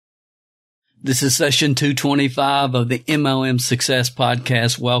This is session 225 of the MLM Success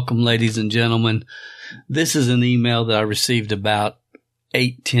Podcast. Welcome, ladies and gentlemen. This is an email that I received about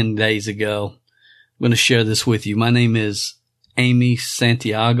 8-10 days ago. I'm going to share this with you. My name is Amy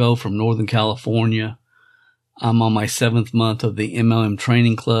Santiago from Northern California. I'm on my 7th month of the MLM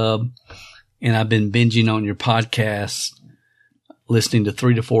Training Club, and I've been binging on your podcast, listening to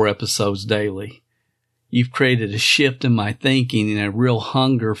 3 to 4 episodes daily. You've created a shift in my thinking and a real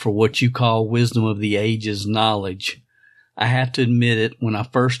hunger for what you call wisdom of the ages knowledge. I have to admit it, when I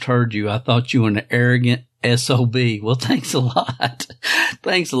first heard you, I thought you were an arrogant SOB. Well, thanks a lot.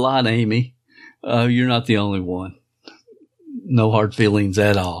 Thanks a lot, Amy. You're not the only one. No hard feelings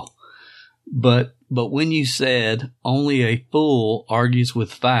at all. But when you said only a fool argues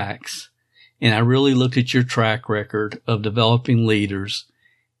with facts, and I really looked at your track record of developing leaders,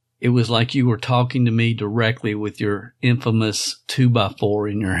 it was like you were talking to me directly with your infamous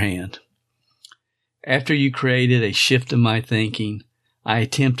 2x4 in your hand. After you created a shift in my thinking, I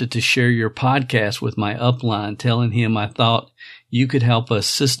attempted to share your podcast with my upline, telling him I thought you could help us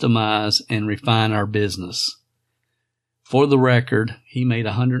systemize and refine our business. For the record, he made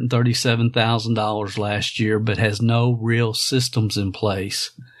 $137,000 last year, but has no real systems in place.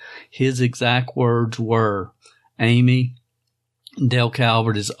 His exact words were, "Amy, Dale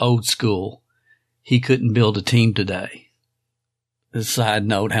Calvert is old school. He couldn't build a team today." As a side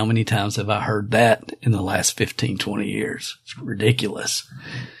note, how many times have I heard that in the last 15, 20 years? It's ridiculous.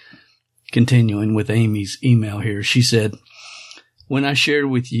 Continuing with Amy's email here, she said, "When I shared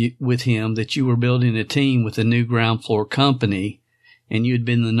with him that you were building a team with a new ground floor company and you had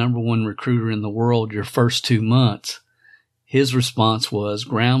been the number 1 recruiter in the world your first 2 months, his response was,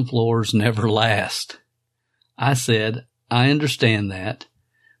 'Ground floors never last.' I said, 'I understand that,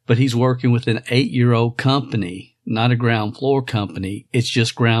 but he's working with an 8-year-old company, not a ground floor company. It's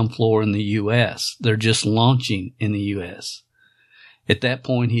just ground floor in the U.S. They're just launching in the U.S. At that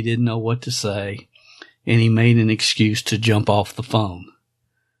point, he didn't know what to say, and he made an excuse to jump off the phone."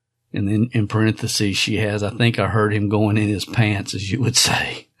 And then in parentheses, she has, "I think I heard him going in his pants," as you would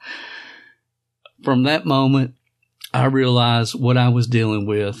say. From that moment, I realized what I was dealing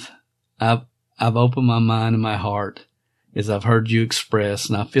with. I've opened my mind and my heart, as I've heard you express,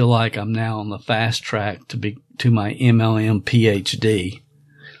 and I feel like I'm now on the fast track to my MLM PhD.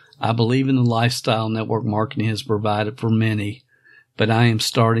 I believe in the lifestyle network marketing has provided for many, but I am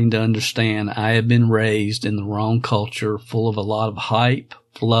starting to understand I have been raised in the wrong culture, full of a lot of hype,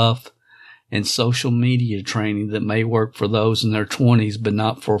 fluff, and social media training that may work for those in their 20s, but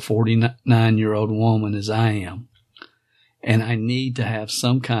not for a 49-year-old woman as I am. And I need to have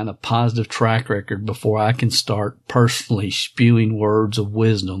some kind of positive track record before I can start personally spewing words of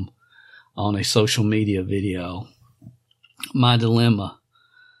wisdom on a social media video. My dilemma: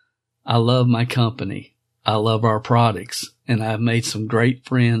 I love my company. I love our products, and I've made some great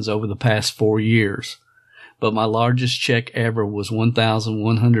friends over the past 4 years. But my largest check ever was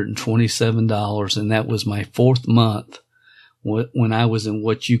 $1,127, and that was my 4th month when I was in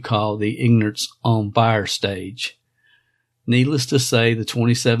what you call the ignorance on fire stage. Needless to say, the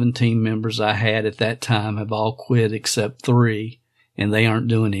 27 team members I had at that time have all quit except 3, and they aren't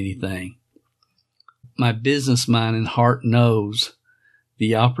doing anything. My business mind and heart knows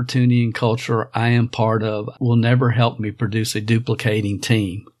the opportunity and culture I am part of will never help me produce a duplicating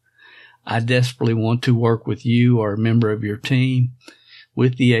team. I desperately want to work with you or a member of your team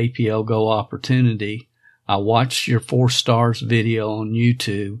with the APL Go opportunity. I watched your 4 stars video on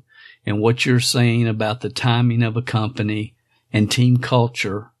YouTube, and what you're saying about the timing of a company and team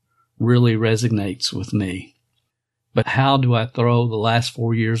culture really resonates with me. But how do I throw the last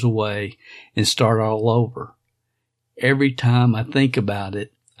 4 years away and start all over? Every time I think about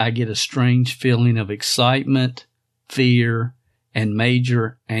it, I get a strange feeling of excitement, fear, and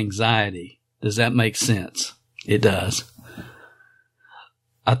major anxiety. Does that make sense? It does.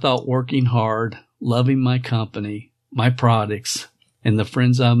 I thought working hard, loving my company, my products, and the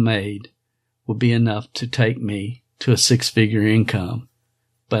friends I've made would be enough to take me to a 6-figure income.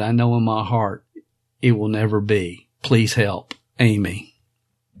 But I know in my heart it will never be. Please help, Amy.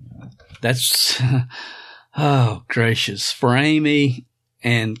 That's, oh, gracious. For Amy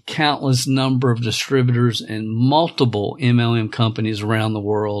and countless number of distributors and multiple MLM companies around the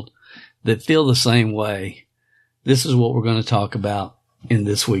world that feel the same way, this is what we're going to talk about in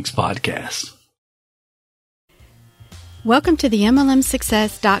this week's podcast. Welcome to the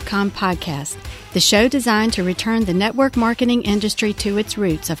MLMsuccess.com podcast, the show designed to return the network marketing industry to its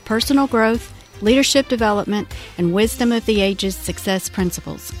roots of personal growth, leadership development, and wisdom of the ages success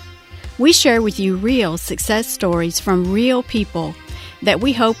principles. We share with you real success stories from real people that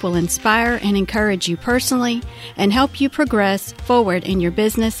we hope will inspire and encourage you personally and help you progress forward in your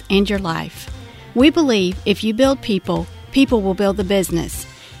business and your life. We believe if you build people, people will build the business.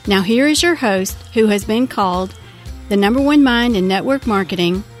 Now here is your host, who has been called the #1 mind in network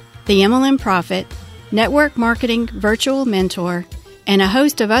marketing, the MLM Prophet, network marketing virtual mentor, and a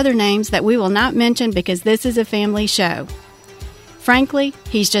host of other names that we will not mention because this is a family show. Frankly,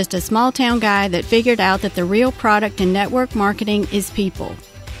 he's just a small-town guy that figured out that the real product in network marketing is people.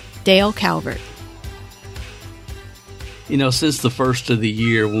 Dale Calvert. You know, since the first of the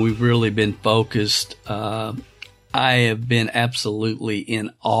year, when we've really been focused, I have been absolutely in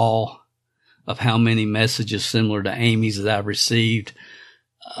awe of how many messages similar to Amy's that I've received.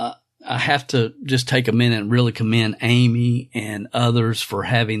 I have to just take a minute and really commend Amy and others for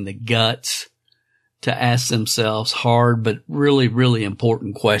having the guts to ask themselves hard but really, really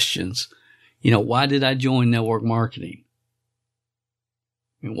important questions. You know, why did I join network marketing?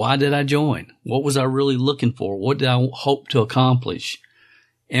 I mean, why did I join? What was I really looking for? What did I hope to accomplish?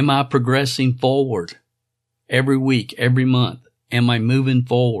 Am I progressing forward every week, every month? Am I moving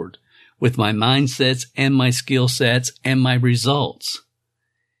forward with my mindsets and my skill sets and my results?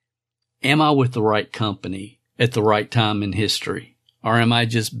 Am I with the right company at the right time in history? Or am I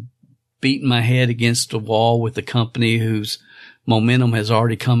just beating my head against a wall with a company whose momentum has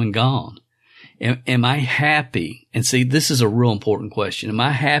already come and gone? Am I happy? And see, this is a real important question. Am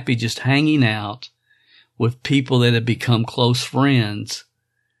I happy just hanging out with people that have become close friends,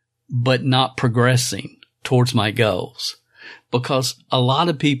 but not progressing towards my goals? Because a lot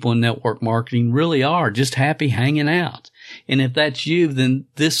of people in network marketing really are just happy hanging out. And if that's you, then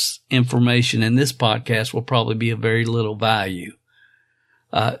this information and this podcast will probably be of very little value.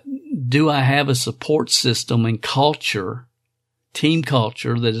 Do I have a support system and culture, team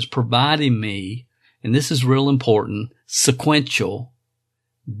culture, that is providing me, and this is real important, sequential,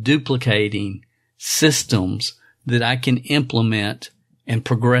 duplicating systems that I can implement and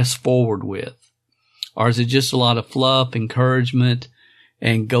progress forward with? Or is it just a lot of fluff, encouragement,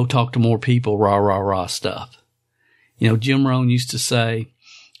 and go talk to more people, rah, rah, rah stuff? You know, Jim Rohn used to say,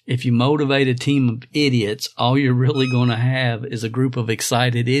 if you motivate a team of idiots, all you're really going to have is a group of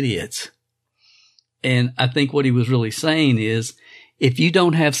excited idiots. And I think what he was really saying is, if you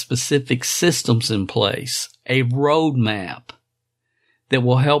don't have specific systems in place, a roadmap that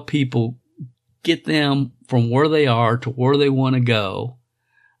will help people get them from where they are to where they want to go,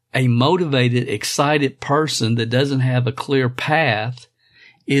 a motivated, excited person that doesn't have a clear path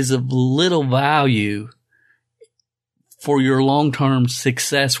is of little value for your long-term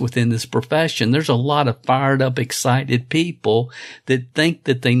success within this profession. There's a lot of fired up, excited people that think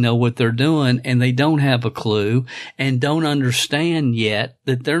that they know what they're doing, and they don't have a clue and don't understand yet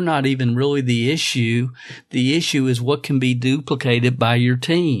that they're not even really the issue. The issue is what can be duplicated by your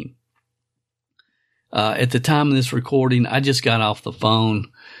team. At the time of this recording, I just got off the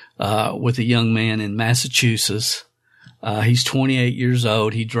phone with a young man in Massachusetts. He's 28 years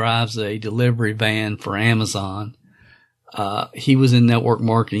old. He drives a delivery van for Amazon. He was in network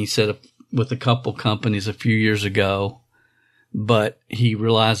marketing, set up with a couple companies a few years ago, but he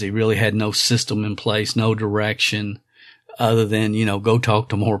realized he really had no system in place, no direction other than, you know, go talk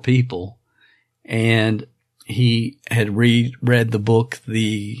to more people. And he had read the book,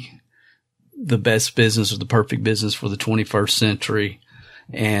 The Best Business or The Perfect Business for the 21st Century,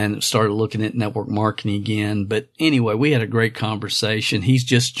 and started looking at network marketing again. But anyway, we had a great conversation. He's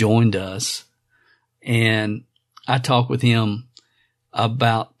just joined us, and I talked with him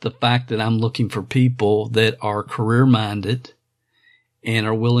about the fact that I'm looking for people that are career-minded and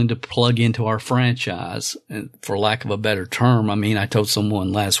are willing to plug into our franchise. And for lack of a better term, I mean, I told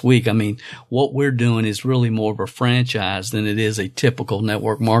someone last week, I mean, what we're doing is really more of a franchise than it is a typical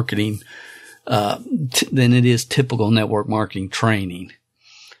network marketing, than it is typical network marketing training.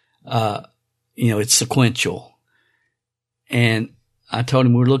 You know, it's sequential. And I told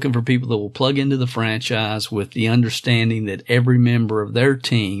him we're looking for people that will plug into the franchise with the understanding that every member of their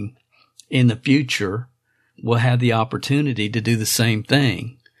team in the future will have the opportunity to do the same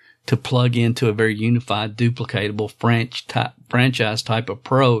thing, to plug into a very unified, duplicatable franchise type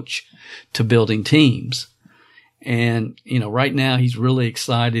approach to building teams. And, you know, right now he's really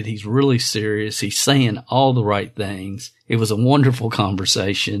excited. He's really serious. He's saying all the right things. It was a wonderful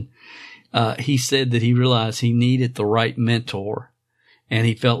conversation. He said that he realized he needed the right mentor, and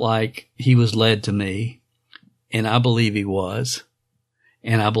he felt like he was led to me. And I believe he was.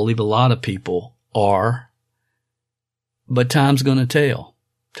 And I believe a lot of people are. But time's going to tell.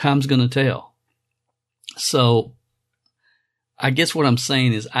 Time's going to tell. So I guess what I'm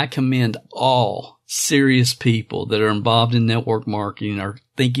saying is I commend all serious people that are involved in network marketing, are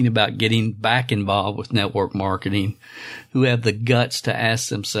thinking about getting back involved with network marketing, who have the guts to ask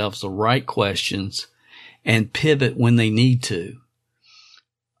themselves the right questions and pivot when they need to.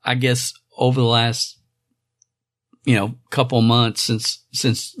 I guess over the last, couple of months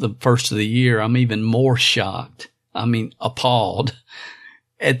since the first of the year, I'm even more shocked. Appalled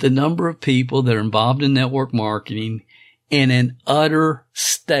at the number of people that are involved in network marketing in an utter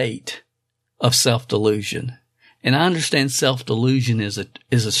state of self-delusion. And I understand self-delusion is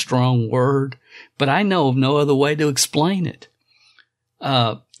a strong word, but I know of no other way to explain it.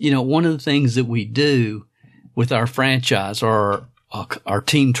 One of the things that we do with our franchise or our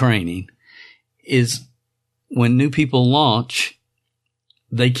team training is when new people launch,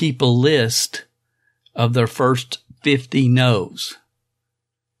 they keep a list of their first 50 no's.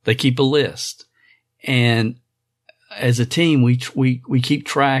 They keep a list. And as a team, we keep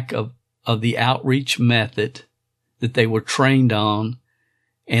track of the outreach method that they were trained on,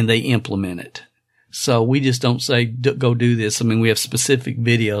 and they implement it. So we just don't say, go do this. We have specific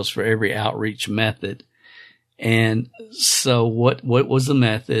videos for every outreach method. And so what was the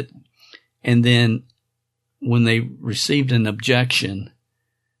method? And then when they received an objection,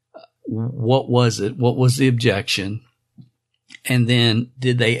 what was it? What was the objection? And then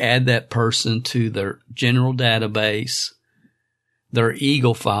did they add that person to their general database, their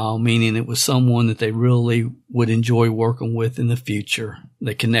Eagle file, meaning it was someone that they really would enjoy working with in the future,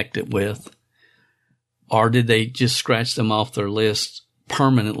 they connected with? Or did they just scratch them off their list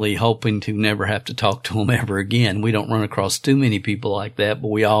permanently, hoping to never have to talk to them ever again? We don't run across too many people like that, but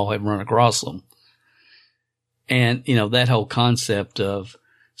we all have run across them. And, that whole concept of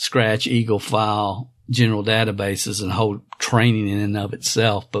scratch, Eagle file, general databases and whole training in and of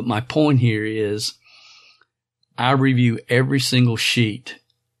itself. But my point here is I review every single sheet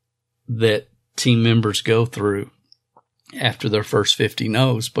that team members go through after their first 50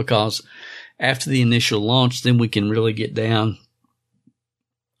 no's, because after the initial launch, then we can really get down.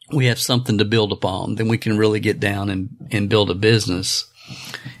 We have something to build upon. Then we can really get down and build a business.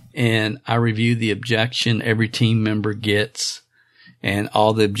 And I review the objection every team member gets and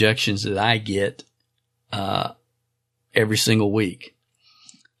all the objections that I get every single week.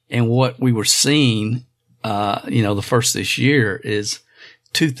 And what we were seeing, the first this year is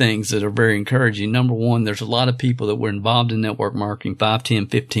two things that are very encouraging. Number one, there's a lot of people that were involved in network marketing 5, 10,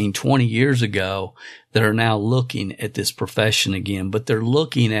 15, 20 years ago that are now looking at this profession again, but they're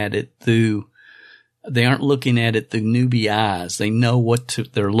looking at it they aren't looking at it through newbie eyes. They know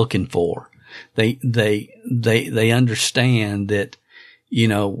they're looking for. They understand that,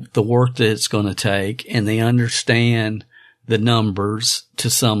 the work that it's going to take, and they understand the numbers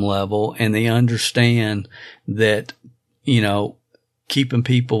to some level, and they understand that, keeping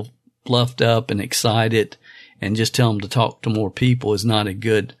people fluffed up and excited and just tell them to talk to more people is not a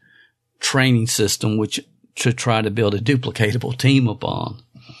good training system, which to try to build a duplicatable team upon.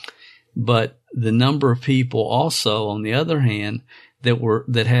 But the number of people also, on the other hand,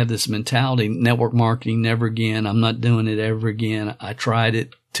 that have this mentality, network marketing, never again. I'm not doing it ever again. I tried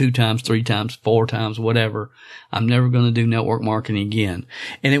it 2 times, 3 times, 4 times, whatever. I'm never going to do network marketing again.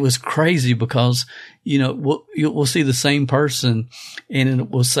 And it was crazy because, we'll see the same person and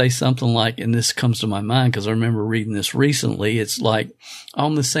it will say something like, and this comes to my mind because I remember reading this recently. It's like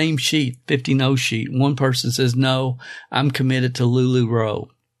on the same sheet, 50 no sheet, one person says, no, I'm committed to LuLaRoe.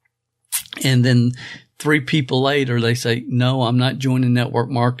 And then 3 people later, they say, no, I'm not joining network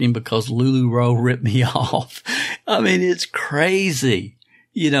marketing because LuLaRoe ripped me off. It's crazy,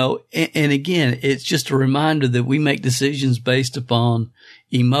 and again, it's just a reminder that we make decisions based upon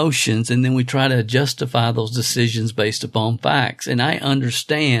emotions, and then we try to justify those decisions based upon facts. And I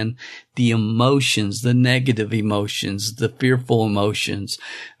understand the emotions, the negative emotions, the fearful emotions,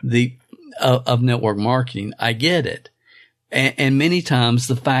 of network marketing. I get it. And many times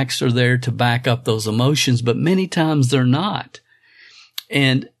the facts are there to back up those emotions, but many times they're not.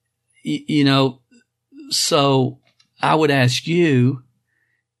 And, so I would ask you,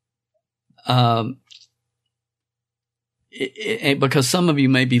 because some of you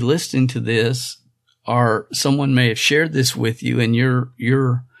may be listening to this, or someone may have shared this with you, and your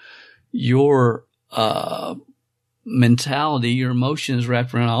mentality, your emotions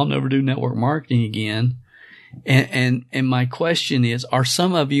wrapped around, I'll never do network marketing again. And my question is, are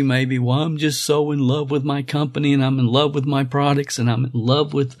some of you maybe, well, I'm just so in love with my company and I'm in love with my products and I'm in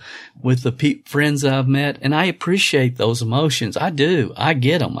love with the friends I've met. And I appreciate those emotions. I do. I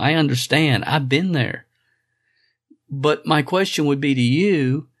get them. I understand. I've been there. But my question would be to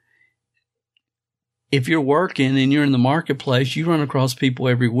you, if you're working and you're in the marketplace, you run across people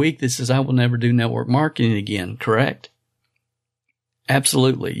every week that says, I will never do network marketing again, correct?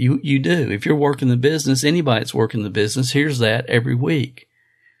 Absolutely. You do. If you're working the business, anybody that's working the business hears that every week.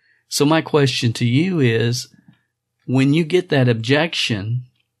 So my question to you is, when you get that objection,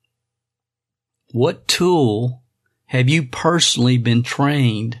 what tool have you personally been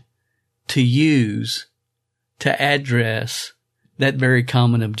trained to use to address that very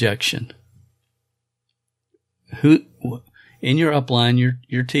common objection? Who in your upline,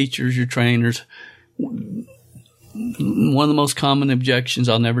 your teachers, your trainers, one of the most common objections,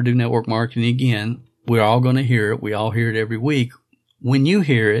 I'll never do network marketing again. We're all going to hear it. We all hear it every week. When you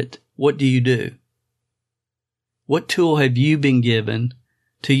hear it, what do you do? What tool have you been given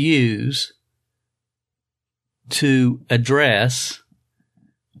to use to address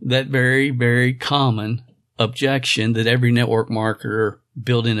that very, very common objection that every network marketer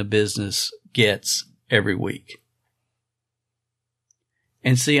building a business gets every week?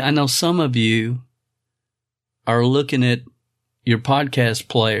 And see, I know some of you are looking at your podcast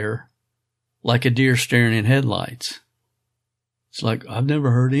player like a deer staring in headlights. It's like, I've never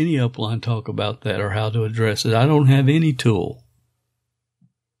heard any upline talk about that or how to address it. I don't have any tool.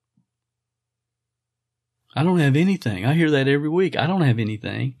 I don't have anything. I hear that every week. I don't have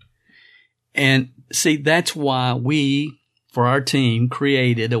anything. And see, that's why we, for our team,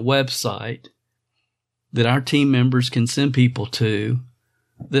 created a website that our team members can send people to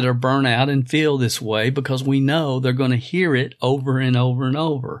that are burnt out and feel this way, because we know they're going to hear it over and over and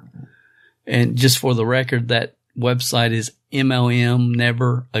over. And just for the record, that website is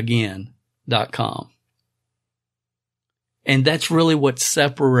MLMneveragain.com. And that's really what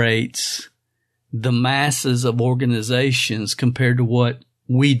separates the masses of organizations compared to what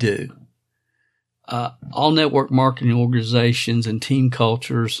we do. All network marketing organizations and team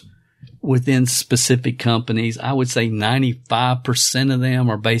cultures within specific companies, I would say 95% of them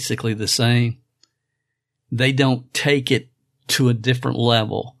are basically the same. They don't take it to a different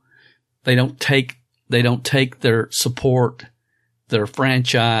level. They don't take their support, their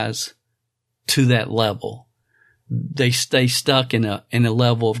franchise to that level. They stay stuck in a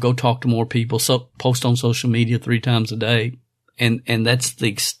level of go talk to more people, so post on social media 3 times a day. And that's the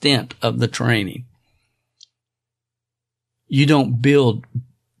extent of the training. You don't build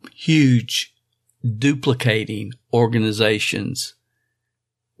huge duplicating organizations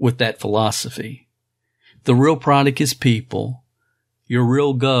with that philosophy. The real product is people. Your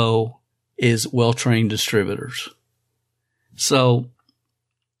real goal is well-trained distributors. So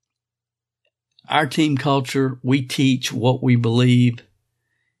our team culture, we teach what we believe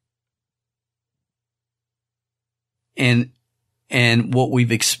and what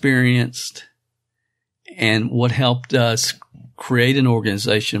we've experienced and what helped us create an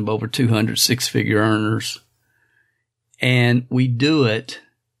organization of over 200 six-figure earners. And we do it,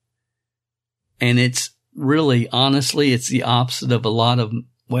 and it's really, honestly, it's the opposite of a lot of,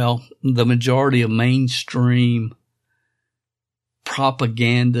 well, the majority of mainstream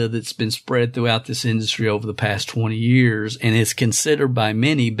propaganda that's been spread throughout this industry over the past 20 years, and is considered by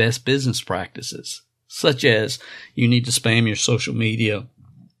many best business practices, such as you need to spam your social media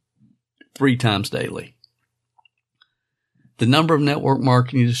 3 times daily. The number of network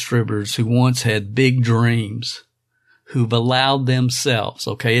marketing distributors who once had big dreams, who've allowed themselves,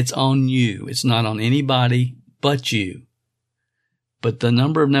 okay, it's on you. It's not on anybody but you. But the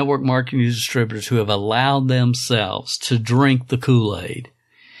number of network marketing distributors who have allowed themselves to drink the Kool-Aid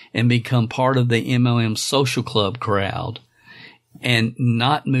and become part of the MLM social club crowd and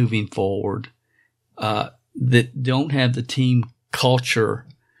not moving forward, that don't have the team culture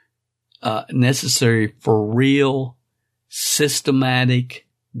necessary for real systematic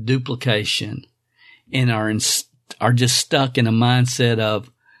duplication and are just stuck in a mindset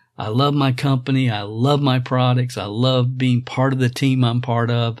of, I love my company, I love my products, I love being part of the team I'm part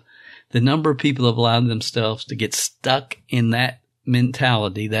of. The number of people have allowed themselves to get stuck in that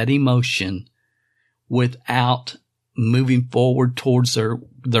mentality, that emotion, without moving forward towards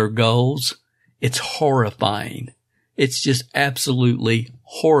their goals, it's horrifying. It's just absolutely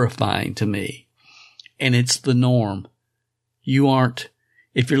horrifying to me. And it's the norm. You aren't,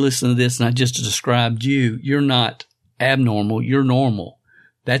 if you're listening to this and I just described you, you're not abnormal, you're normal.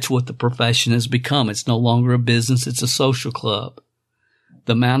 That's what the profession has become. It's no longer a business, it's a social club.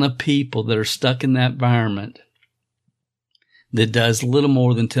 The amount of people that are stuck in that environment that does little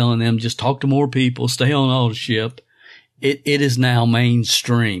more than telling them just talk to more people, stay on ownership, it is now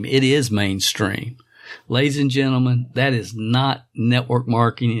mainstream. It is mainstream. Ladies and gentlemen, that is not network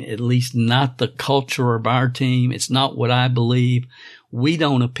marketing, at least not the culture of our team. It's not what I believe. We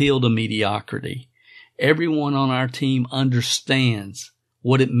don't appeal to mediocrity. Everyone on our team understands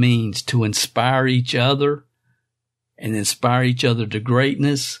what it means to inspire each other and inspire each other to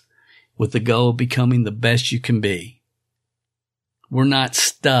greatness with the goal of becoming the best you can be. We're not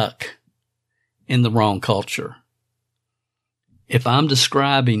stuck in the wrong culture. If I'm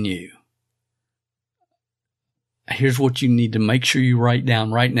describing you, here's what you need to make sure you write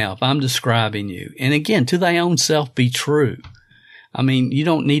down right now. If I'm describing you, and again, to thy own self be true. I mean, you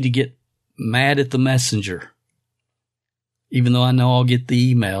don't need to get mad at the messenger, even though I know I'll get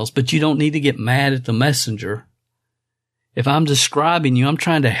the emails, but you don't need to get mad at the messenger. If I'm describing you, I'm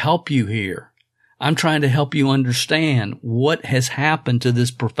trying to help you here. I'm trying to help you understand what has happened to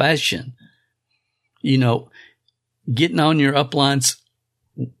this profession. You know, getting on your upline's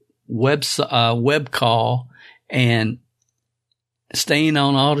web call and staying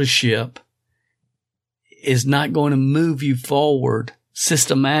on AutoShip is not going to move you forward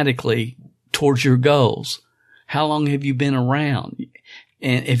systematically towards your goals. How long have you been around?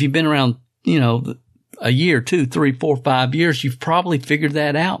 And if you've been around, a year, 2, 3, 4, 5 years, you've probably figured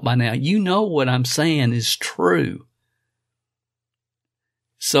that out by now. You know what I'm saying is true.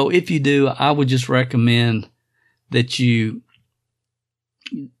 So if you do, I would just recommend that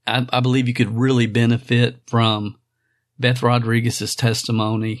I believe you could really benefit from Beth Rodriguez's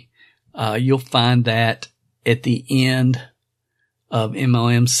testimony. You'll find that at the end of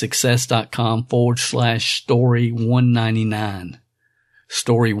MLMsuccess.com/story 199.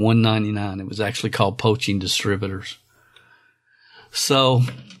 Story 199. It was actually called Poaching Distributors. So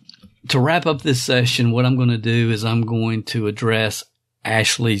to wrap up this session, what I'm going to do is I'm going to address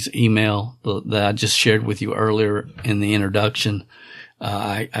Ashley's email that I just shared with you earlier in the introduction.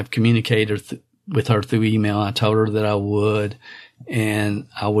 I've communicated with her through email. I told her that I would, and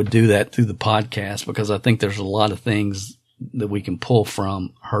I would do that through the podcast because I think there's a lot of things that we can pull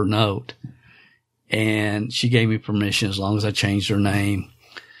from her note. And she gave me permission as long as I changed her name,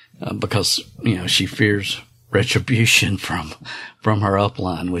 because, she fears retribution from her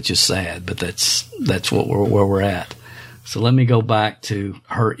upline, which is sad, but that's where we're at. So let me go back to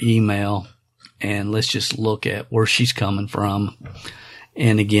her email and let's just look at where she's coming from.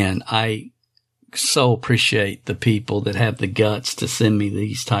 And again, I so appreciate the people that have the guts to send me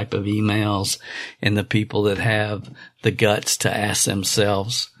these type of emails and the people that have the guts to ask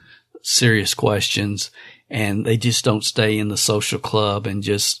themselves serious questions, and they just don't stay in the social club and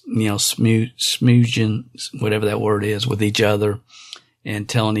just, smooging, whatever that word is, with each other and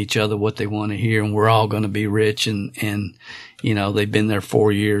telling each other what they want to hear. And we're all going to be rich. And, they've been there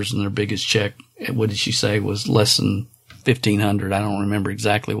 4 years and their biggest check, what did she say, was less than $1,500. I don't remember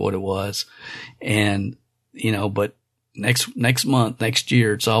exactly what it was. And, but next month, next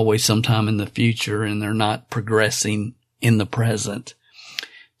year, it's always sometime in the future, and they're not progressing in the present.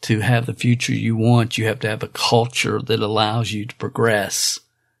 To have the future you want, you have to have a culture that allows you to progress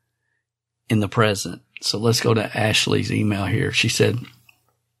in the present. So let's go to Ashley's email here. She said,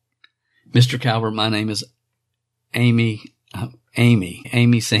 Mr. Calvert, my name is Amy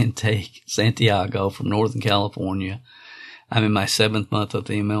Santiago from Northern California. I'm in my 7th month of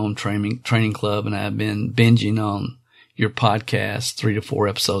the MLM training club, and I have been binging on your podcast 3 to 4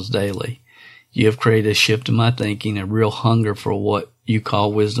 episodes daily. You have created a shift in my thinking, a real hunger for what you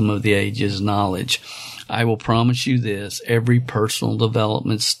call wisdom of the ages knowledge. I will promise you this, every personal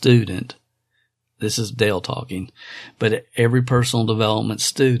development student, this is Dale talking, but every personal development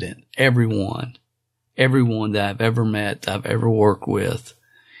student, everyone that I've ever met, that I've ever worked with,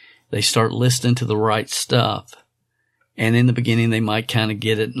 they start listening to the right stuff. And in the beginning, they might kind of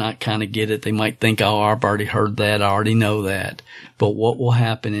get it, not kind of get it. They might think, oh, I've already heard that. I already know that. But what will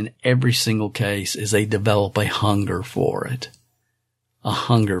happen in every single case is they develop a hunger for it. A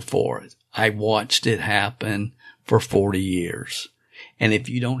hunger for it. I watched it happen for 40 years. And if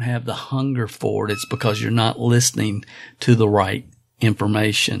you don't have the hunger for it, it's because you're not listening to the right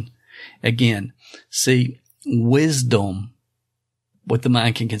information. Again, see, wisdom, what the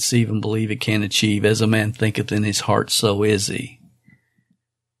mind can conceive and believe it can achieve, as a man thinketh in his heart, so is he.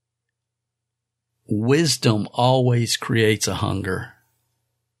 Wisdom always creates a hunger.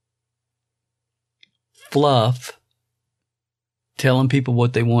 Fluff, telling people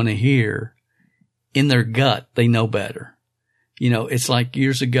what they want to hear, in their gut, they know better. It's like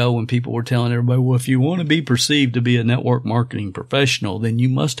years ago when people were telling everybody, well, if you want to be perceived to be a network marketing professional, then you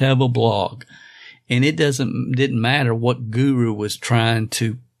must have a blog. And it didn't matter what guru was trying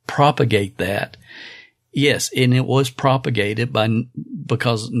to propagate that. Yes, and it was propagated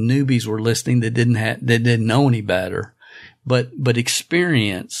because newbies were listening that didn't know any better. But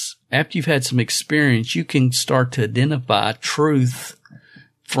experience, after you've had some experience, you can start to identify truth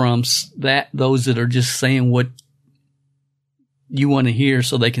from those that are just saying what you want to hear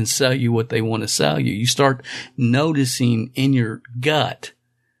so they can sell you what they want to sell you. You start noticing in your gut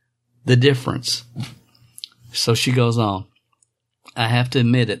the difference. So she goes on. I have to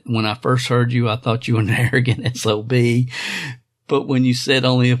admit it. When I first heard you, I thought you were an arrogant SOB. But when you said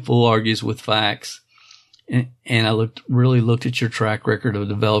only a fool argues with facts, and I really looked at your track record of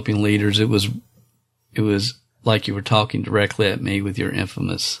developing leaders, it was like you were talking directly at me with your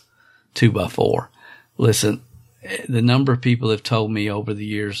infamous 2x4. Listen, the number of people have told me over the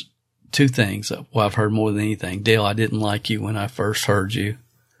years two things. Well, I've heard more than anything. Dale, I didn't like you when I first heard you.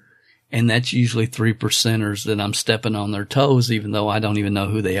 And that's usually 3%ers that I'm stepping on their toes, even though I don't even know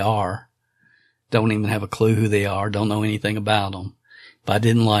who they are. Don't even have a clue who they are. Don't know anything about them. But I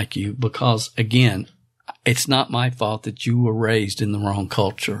didn't like you because, again, it's not my fault that you were raised in the wrong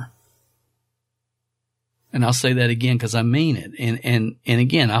culture. And I'll say that again because I mean it. And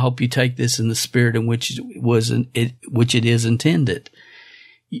again, I hope you take this in the spirit in which it is intended.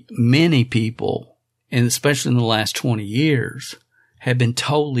 Many people, and especially in the last 20 years, have been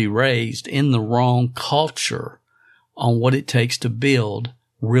totally raised in the wrong culture on what it takes to build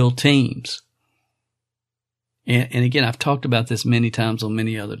real teams. And again, I've talked about this many times on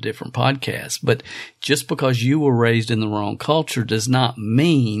many other different podcasts, but just because you were raised in the wrong culture does not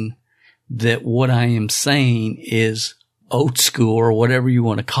mean that what I am saying is old school or whatever you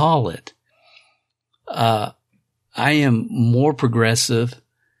want to call it. I am more progressive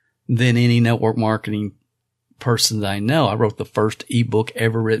than any network marketing person that I know. I wrote the first ebook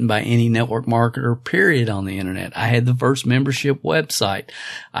ever written by any network marketer, period, on the internet. I had the first membership website.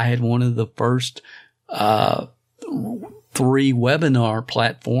 I had one of the first 3 webinar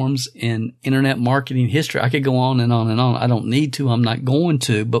platforms in internet marketing history. I could go on and on and on. I don't need to. I'm not going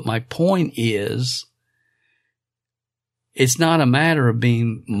to. But my point is, it's not a matter of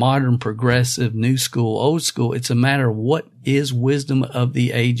being modern, progressive, new school, old school. It's a matter of what is wisdom of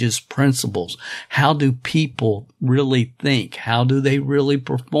the ages principles. How do people really think? How do they really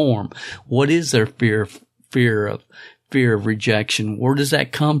perform? What is their fear of rejection? Where does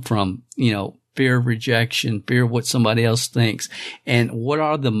that come from? Fear of rejection, fear of what somebody else thinks, and what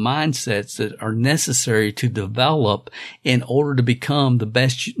are the mindsets that are necessary to develop in order to become the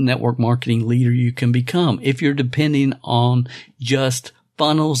best network marketing leader you can become. If you're depending on just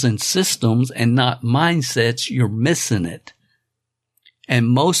funnels and systems and not mindsets, you're missing it. And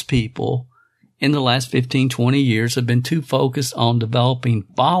most people in the last 15, 20 years have been too focused on developing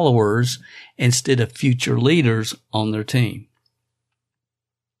followers instead of future leaders on their team.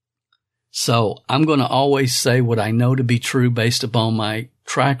 So I'm going to always say what I know to be true based upon my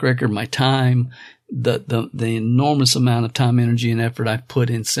track record, my time, the enormous amount of time, energy, and effort I've put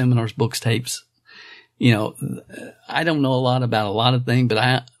in seminars, books, tapes. I don't know a lot about a lot of things, but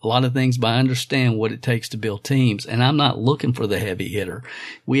I understand what it takes to build teams. And I'm not looking for the heavy hitter.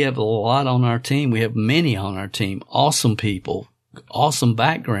 We have a lot on our team. We have many on our team. Awesome people. Awesome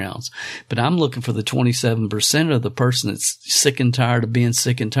backgrounds, but I'm looking for the 27% of the person that's sick and tired of being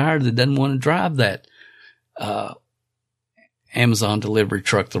sick and tired that doesn't want to drive that Amazon delivery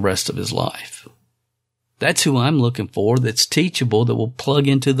truck the rest of his life. That's who I'm looking for, that's teachable, that will plug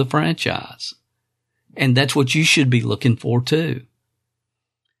into the franchise. And that's what you should be looking for too.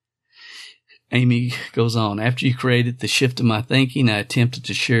 Amy goes on, after you created the shift in my thinking, I attempted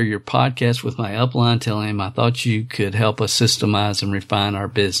to share your podcast with my upline, telling him I thought you could help us systemize and refine our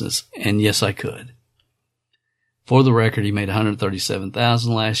business. And yes, I could. For the record, he made $137,000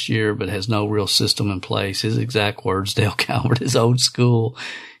 last year, but has no real system in place. His exact words, Dale Calvert, is old school.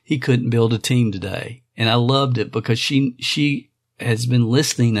 He couldn't build a team today. And I loved it because she has been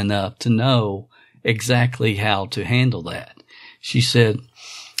listening enough to know exactly how to handle that. She said,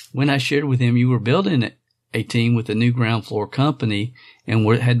 when I shared with him you were building a team with a new ground floor company and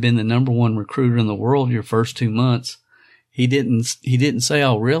had been the number one recruiter in the world your first 2 months, he didn't say,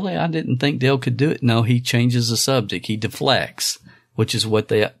 oh, really? I didn't think Dale could do it. No, he changes the subject. He deflects, which is what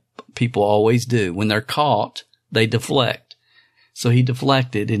people always do. When they're caught, they deflect. So he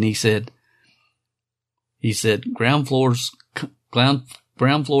deflected and he said, ground floors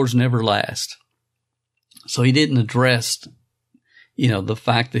never last. So he didn't address the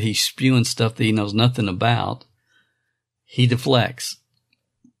fact that he's spewing stuff that he knows nothing about. He deflects.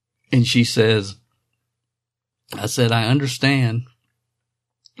 And she says, I said, I understand,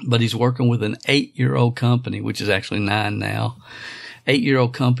 but he's working with an 8-year-old company, which is actually 9 now,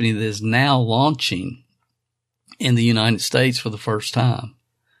 8-year-old company that is now launching in the United States for the first time.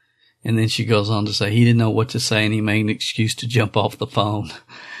 And then she goes on to say, he didn't know what to say and he made an excuse to jump off the phone.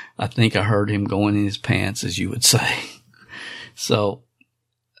 I think I heard him going in his pants, as you would say. So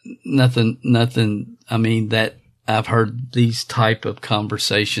nothing. I mean, that I've heard these type of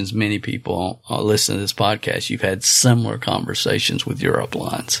conversations. Many people listen to this podcast. You've had similar conversations with your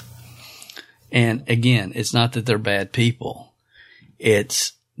uplines. And again, it's not that they're bad people.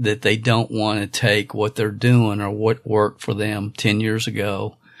 It's that they don't want to take what they're doing or what worked for them 10 years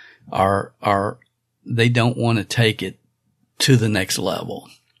ago, or they don't want to take it to the next level.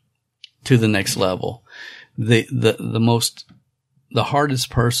 The hardest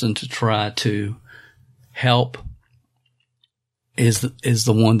person to try to help is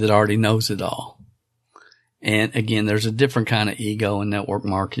the one that already knows it all. And again, there's a different kind of ego in network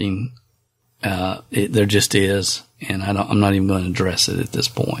marketing. There just is. And I'm not even going to address it at this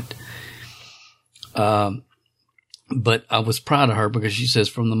point. But I was proud of her because she says,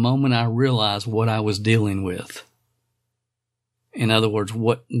 from the moment I realized what I was dealing with, in other words,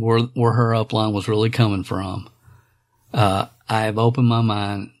 where her upline was really coming from, I have opened my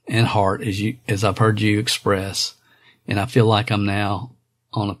mind and heart as I've heard you express, and I feel like I'm now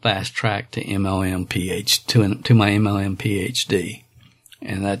on a fast track to MLM to my MLM PhD,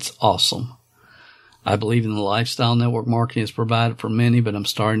 and that's awesome. I believe in the lifestyle network marketing is provided for many, but I'm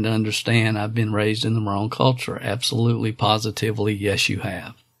starting to understand I've been raised in the wrong culture. Absolutely, positively, yes, you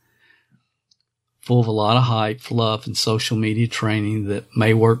have. Full of a lot of hype, fluff, and social media training that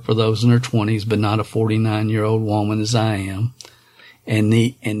may work for those in their 20s, but not a 49-year-old woman as I am, and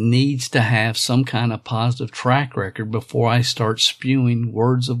needs to have some kind of positive track record before I start spewing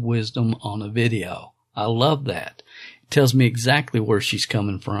words of wisdom on a video. I love that. It tells me exactly where she's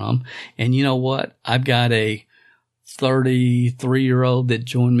coming from. And you know what? I've got a 33-year-old that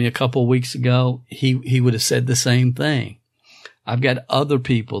joined me a couple of weeks ago. He would have said the same thing. I've got other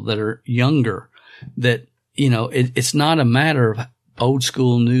people that are younger that, it's not a matter of old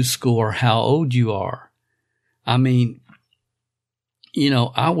school, new school, or how old you are. I mean,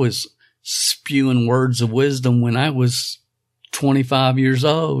 I was spewing words of wisdom when I was 25 years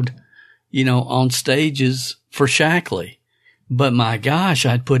old, on stages for Shackley. But my gosh,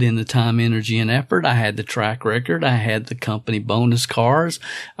 I'd put in the time, energy, and effort. I had the track record. I had the company bonus cars.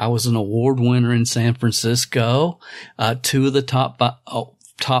 I was an award winner in San Francisco. Two of the top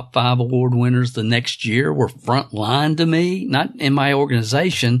 5 award winners the next year were frontline to me, not in my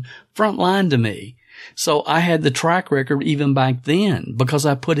organization, frontline to me. So I had the track record even back then because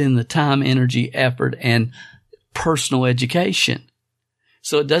I put in the time, energy, effort, and personal education.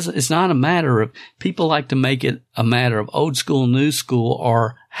 So it's not a matter of, people like to make it a matter of old school, new school,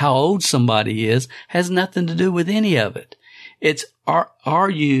 or how old somebody is. Has nothing to do with any of it. It's, are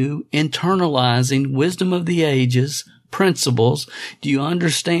you internalizing wisdom of the ages, principles? Do you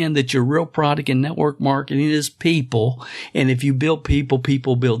understand that your real product in network marketing is people? And if you build people,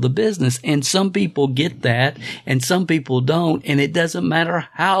 people build the business. And some people get that and some people don't. And it doesn't matter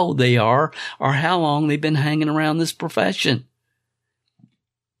how they are or how long they've been hanging around this profession.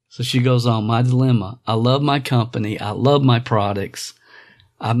 So she goes on, my dilemma. I love my company. I love my products.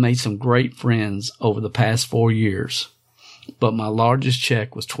 I've made some great friends over the past 4 years, but my largest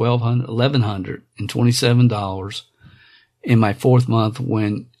check was $1,127 in my 4th month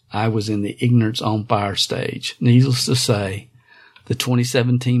when I was in the ignorance on fire stage. Needless to say, the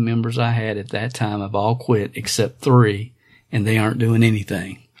 2017 members I had at that time have all quit except 3, and they aren't doing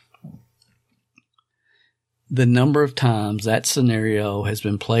anything. The number of times that scenario has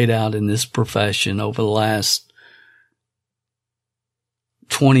been played out in this profession over the last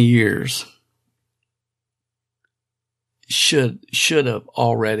 20 years should have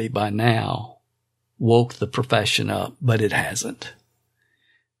already by now woke the profession up, but it hasn't.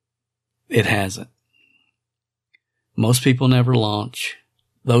 It hasn't. Most people never launch.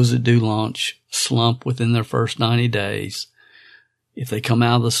 Those that do launch slump within their first 90 days. If they come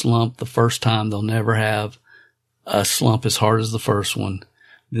out of the slump the first time, they'll never have a slump as hard as the first one.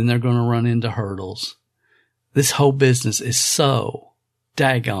 Then they're going to run into hurdles. This whole business is so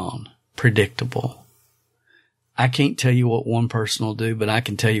daggone predictable. I can't tell you what one person will do, but I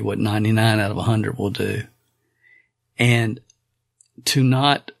can tell you what 99 out of 100 will do. And to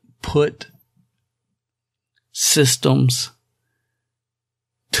not put systems,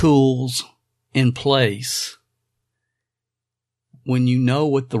 tools in place when you know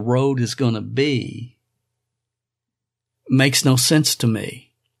what the road is going to be makes no sense to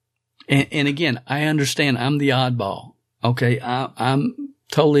me. And again, I understand I'm the oddball. Okay. I'm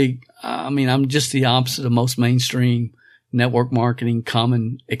just the opposite of most mainstream network marketing,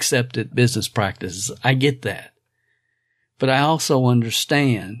 common accepted business practices. I get that. But I also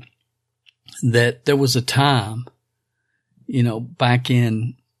understand that there was a time, back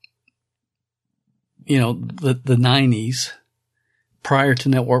in, the 90s prior to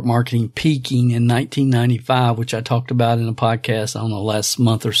network marketing peaking in 1995, which I talked about in a podcast, I don't know, last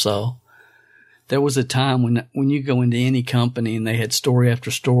month or so, there was a time when you go into any company and they had story after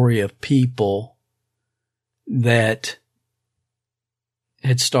story of people that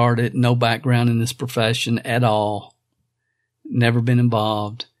had started, no background in this profession at all, never been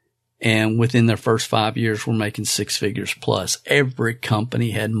involved, and within their first 5 years were making six figures plus. Every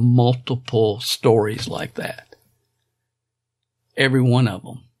company had multiple stories like that. Every one of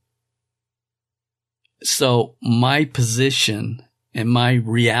them. So my position and my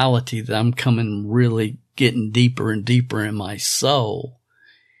reality that I'm coming really getting deeper and deeper in my soul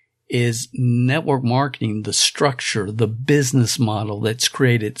is network marketing, the structure, the business model that's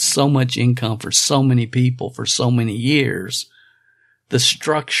created so much income for so many people for so many years. The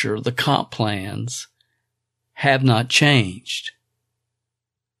structure, the comp plans have not changed.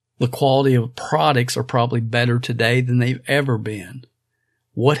 The quality of products are probably better today than they've ever been.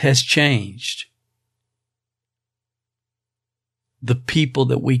 What has changed? The people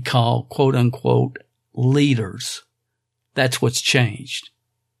that we call, quote unquote, leaders. That's what's changed.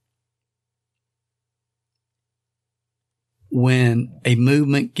 When a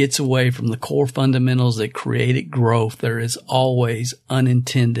movement gets away from the core fundamentals that created growth, there is always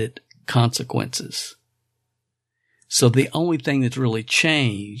unintended consequences. So the only thing that's really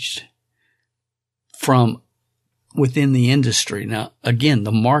changed from within the industry. Now, again,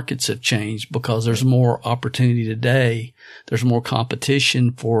 the markets have changed because there's more opportunity today. There's more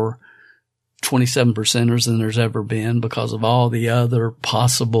competition for 27%ers than there's ever been because of all the other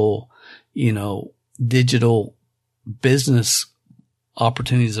possible, digital business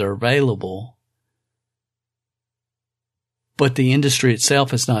opportunities that are available. But the industry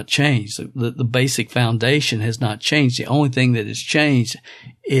itself has not changed. The basic foundation has not changed. The only thing that has changed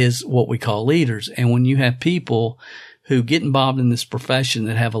is what we call leaders. And when you have people who get involved in this profession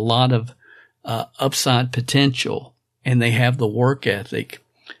that have a lot of upside potential and they have the work ethic,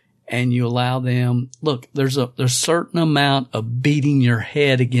 and you allow them, look, there's a certain amount of beating your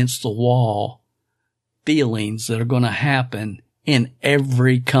head against the wall feelings that are going to happen in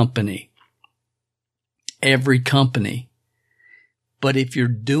every company. Every company. But if you're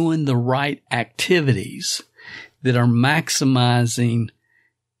doing the right activities that are maximizing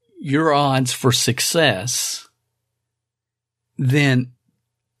your odds for success, then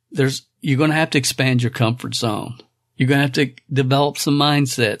you're going to have to expand your comfort zone. You're going to have to develop some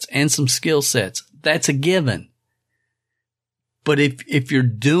mindsets and some skill sets. That's a given. But if you're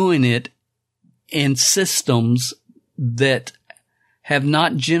doing it in systems that have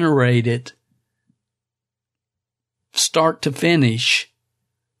not generated start to finish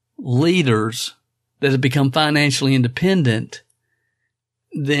leaders that have become financially independent,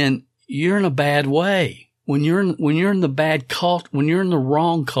 then you're in a bad way. When you're in the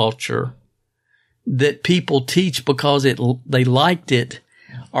wrong culture that people teach because they liked it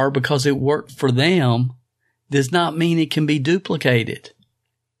or because it worked for them, does not mean it can be duplicated.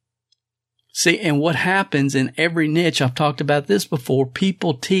 See, and what happens in every niche, I've talked about this before,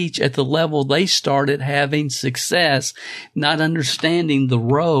 people teach at the level they started having success, not understanding the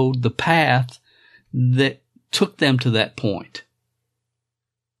road, the path that took them to that point.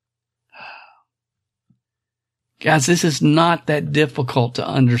 Guys, this is not that difficult to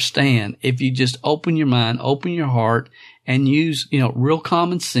understand if you just open your mind, open your heart, and use, real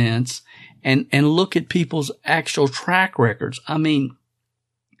common sense and look at people's actual track records. I mean,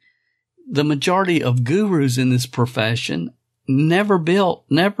 the majority of gurus in this profession never built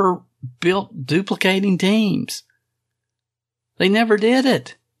duplicating teams. They never did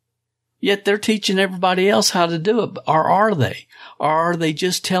it. Yet they're teaching everybody else how to do it. Or are they? Or are they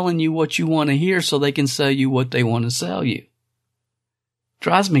just telling you what you want to hear so they can sell you what they want to sell you?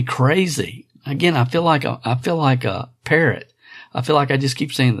 Drives me crazy. Again, I feel like a parrot. I feel like I just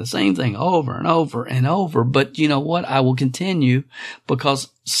keep saying the same thing over and over and over. But you know what? I will continue because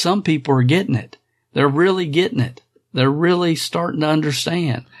some people are getting it. They're really getting it. They're really starting to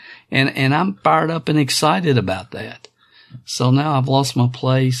understand. And I'm fired up and excited about that. So now I've lost my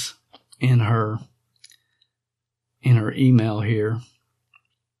place in her email here.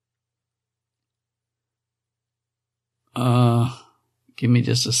 Give me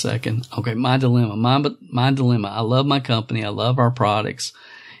just a second. Okay, my dilemma. My dilemma. I love my company. I love our products.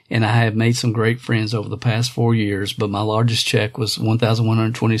 And I have made some great friends over the past 4 years, but my largest check was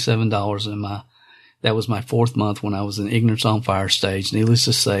 $1,127 and that was my fourth month when I was in Ignorance on Fire stage. Needless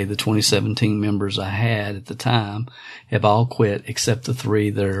to say, the 2017 members I had at the time have all quit except the 3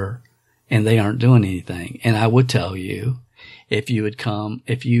 and they aren't doing anything. And I would tell you, if you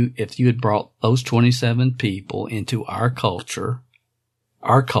had brought those 27 people into our culture,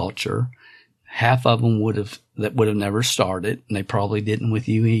 our culture, half of them would have never started, and they probably didn't with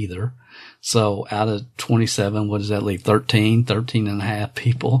you either. So out of 27, what does that leave? 13 and a half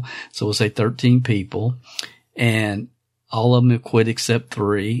people. So we'll say 13 people, and all of them have quit except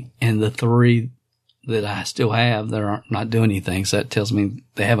 3. And the 3 that I still have, they're not doing anything. So that tells me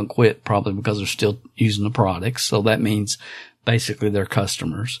they haven't quit, probably because they're still using the products. So that means basically they're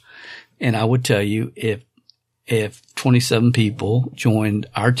customers. And I would tell you, if 27 people joined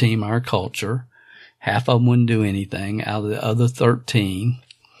our team, our culture, half of them wouldn't do anything. Out of the other 13,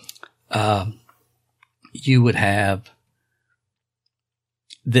 you would have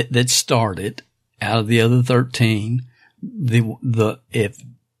that started out of the other 13, if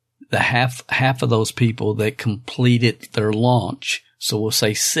the half of those people that completed their launch, so we'll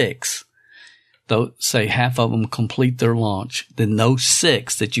say 6, though, say half of them complete their launch, then those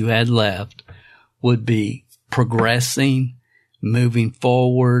 6 that you had left would be progressing, moving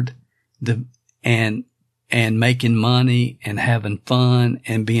forward, and making money and having fun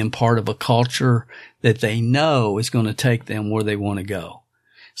and being part of a culture that they know is going to take them where they want to go.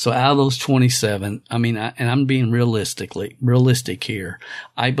 So out of those 27, I mean, and I'm being realistic here,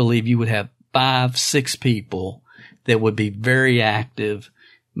 I believe you would have 5-6 people that would be very active,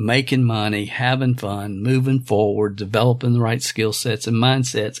 making money, having fun, moving forward, developing the right skill sets and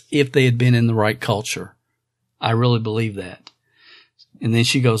mindsets if they had been in the right culture. I really believe that. And then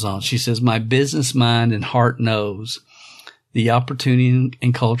she goes on. She says, my business mind and heart knows the opportunity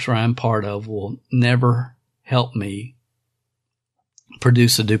and culture I'm part of will never help me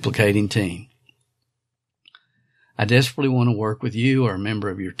produce a duplicating team. I desperately want to work with you or a member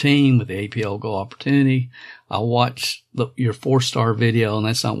of your team with the APL Go opportunity. I watched your 4-star video, and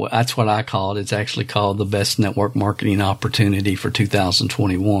that's what I call it. It's actually called the best network marketing opportunity for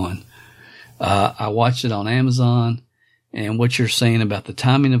 2021. I watched it on Amazon, and what you're saying about the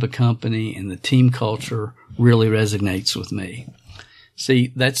timing of a company and the team culture really resonates with me.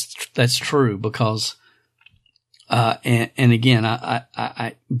 See, that's true because, and again,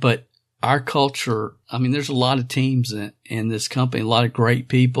 but our culture, I mean, there's a lot of teams in this company, a lot of great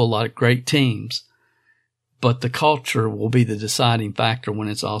people, a lot of great teams, but the culture will be the deciding factor when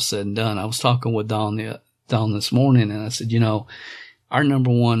it's all said and done. I was talking with Dawn this morning, and I said, our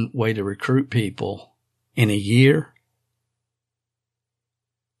number one way to recruit people in a year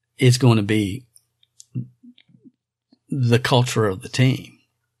is going to be the culture of the team.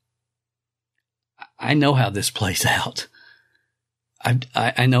 I know how this plays out.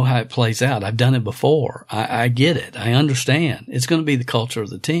 I know how it plays out. I've done it before. I get it. I understand. It's going to be the culture of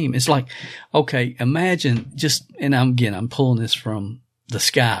the team. It's like, okay, imagine and I'm pulling this from the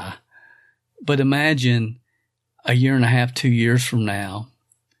sky, but imagine a year and a half, 2 years from now,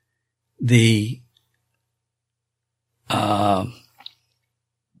 the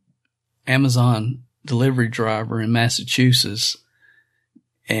Amazon delivery driver in Massachusetts,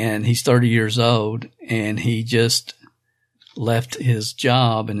 and he's 30 years old, and he just left his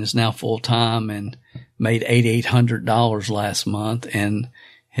job and is now full time and made $8,800 last month, and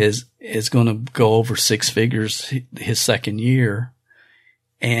is going to go over 6 figures his second year.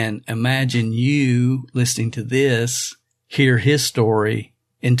 And imagine you listening to this, hear his story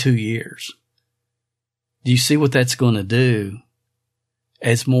in 2 years. Do you see what that's going to do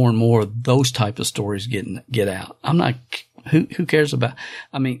as more and more of those type of stories get out? I'm not, who cares about,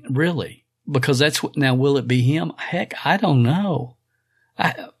 I mean, really, because that's what, now will it be him? Heck, I don't know.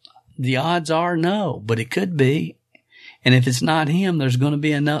 The odds are no, but it could be. And if it's not him, there's going to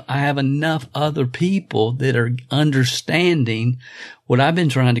be I have enough other people that are understanding what I've been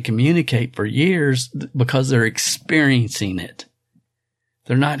trying to communicate for years because they're experiencing it.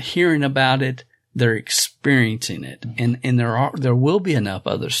 They're not hearing about it. They're experiencing it. And there will be enough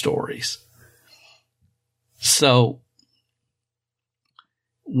other stories. So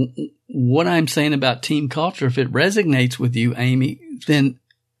what I'm saying about team culture, if it resonates with you, Amy, then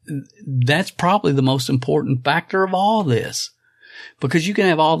that's probably the most important factor of all this, because you can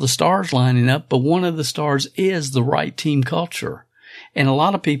have all the stars lining up, but one of the stars is the right team culture. And a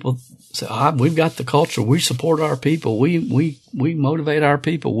lot of people say, we've got the culture. We support our people. We motivate our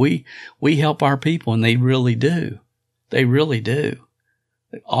people. We help our people. And they really do. They really do.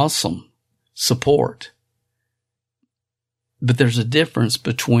 Awesome support. But there's a difference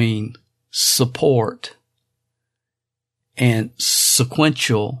between support and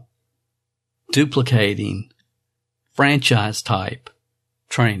sequential, duplicating, franchise type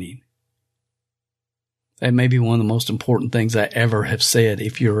training. That may be one of the most important things I ever have said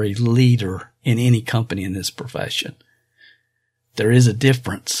if you're a leader in any company in this profession. There is a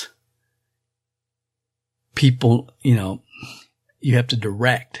difference. People, you have to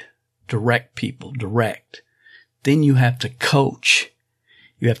direct people, direct. Then you have to coach.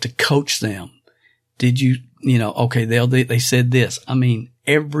 You have to coach them. Did you, okay, they said this. I mean,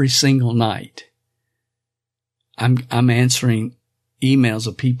 every single night, I'm answering emails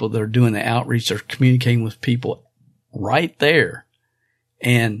of people that are doing the outreach. They're communicating with people right there.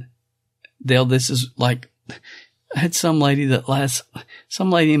 And this is like, I had some lady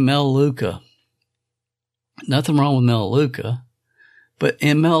in Melaleuca. Nothing wrong with Melaleuca, but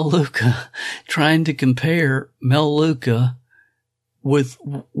in Melaleuca, trying to compare Melaleuca with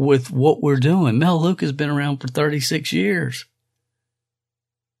what we're doing. Melaleuca's been around for 36 years.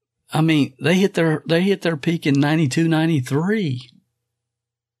 I mean, they hit their peak in 92, 93.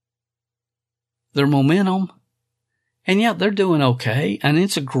 Their momentum. And yeah, they're doing okay. And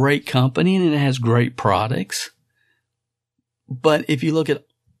it's a great company and it has great products. But if you look at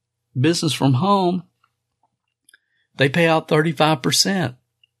business from home, they pay out 35%.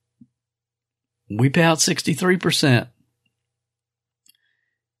 We pay out 63%.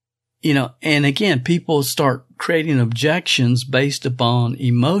 And again, people start creating objections based upon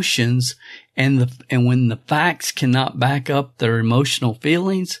emotions, and when the facts cannot back up their emotional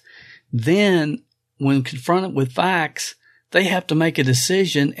feelings, then when confronted with facts, they have to make a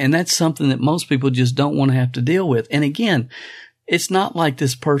decision, and that's something that most people just don't want to have to deal with. And again, it's not like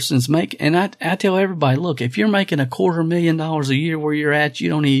this person's making, and I tell everybody, look, if you're making $250,000 a year where you're at, you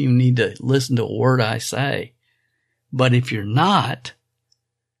don't even need to listen to a word I say. But if you're not,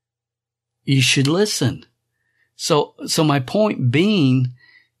 you should listen. So my point being,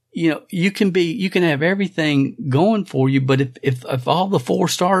 you can have everything going for you, but if all the 4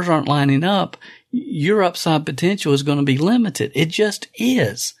 stars aren't lining up, your upside potential is going to be limited. It just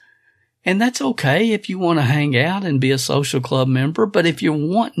is. And that's okay if you want to hang out and be a social club member. But if you're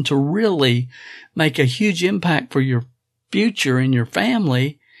wanting to really make a huge impact for your future and your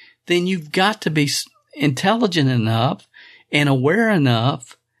family, then you've got to be intelligent enough and aware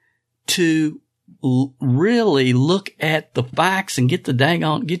enough to really look at the facts and get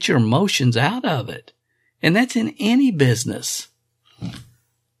get your emotions out of it. And that's in any business.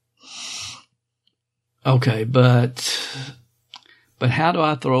 Okay, but how do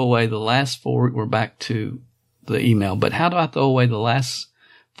I throw away the last 4? We're back to the email. But how do I throw away the last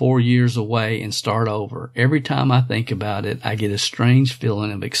 4 years away and start over? Every time I think about it, I get a strange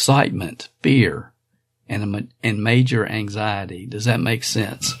feeling of excitement, fear, and major anxiety. Does that make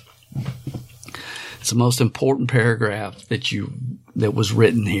sense? It's the most important paragraph that was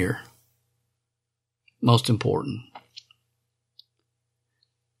written here. Most important.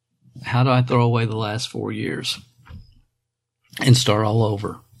 How do I throw away the last 4 years and start all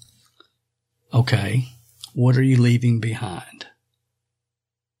over? Okay, what are you leaving behind?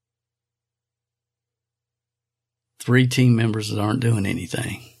 3 team members that aren't doing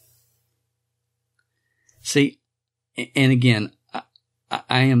anything. See, and again,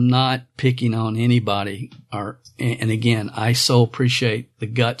 I am not picking on anybody, and again, I so appreciate the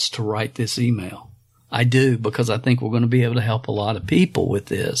guts to write this email. I do, because I think we're going to be able to help a lot of people with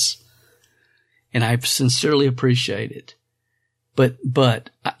this. And I sincerely appreciate it. But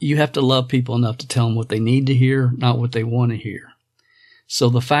you have to love people enough to tell them what they need to hear, not what they want to hear. So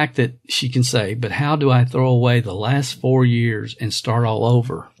the fact that she can say, but how do I throw away the last 4 years and start all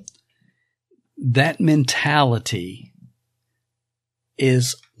over? That mentality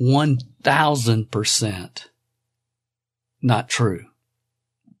is 1,000% not true.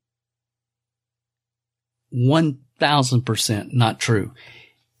 1,000% not true.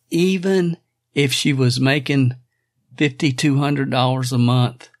 Even if she was making $5,200 a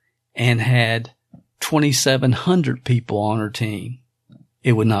month and had 2,700 people on her team,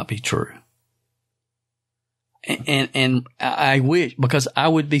 it would not be true. And I wish, because I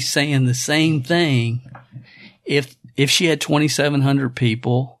would be saying the same thing if she had 2,700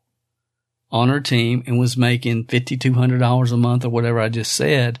 people on her team and was making $5,200 a month or whatever I just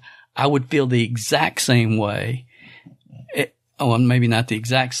said, I would feel the exact same way. Maybe not the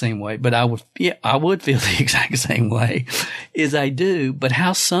exact same way, but I would feel the exact same way as I do. But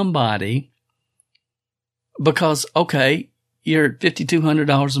how somebody, because, okay, you're at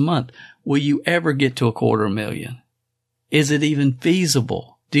 $5,200 a month. Will you ever get to $250,000? Is it even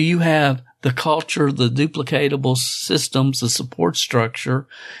feasible? Do you have the culture, the duplicatable systems, the support structure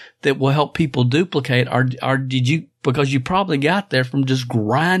that will help people duplicate? Or did you, because you probably got there from just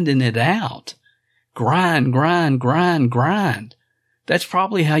grinding it out. Grind. That's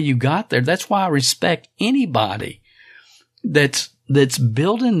probably how you got there. That's why I respect anybody that's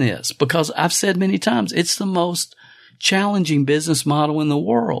building this, because I've said many times, it's the most challenging business model in the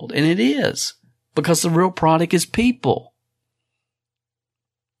world. And it is, because the real product is people. And again, people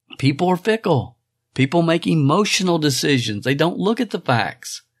People are fickle. People make emotional decisions. They don't look at the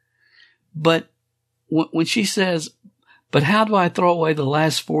facts. But when she says, but how do I throw away the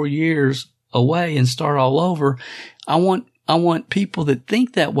last 4 years away and start all over? I want people that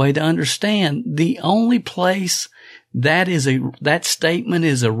think that way to understand the only place that statement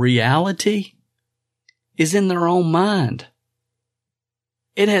is a reality is in their own mind.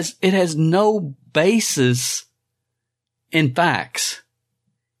 It has no basis in facts.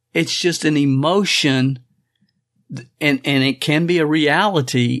 It's just an emotion, and it can be a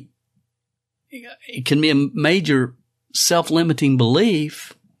reality. It can be a major self-limiting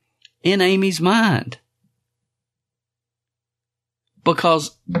belief in Amy's mind.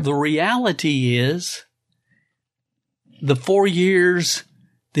 Because the reality is the 4 years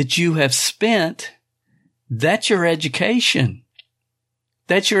that you have spent, that's your education.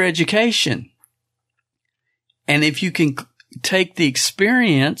 That's your education. And if you can take the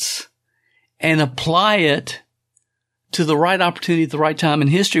experience and apply it to the right opportunity at the right time in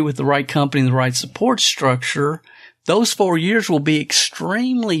history with the right company and the right support structure, those 4 years will be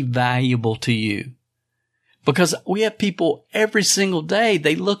extremely valuable to you. Because we have people every single day,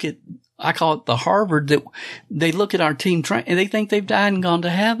 they look at, I call it the Harvard, that they look at our team and they think they've died and gone to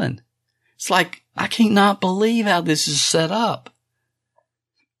heaven. It's like, I cannot believe how this is set up.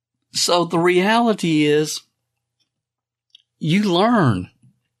 So the reality is, you learn.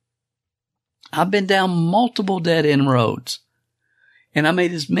 I've been down multiple dead-end roads, and I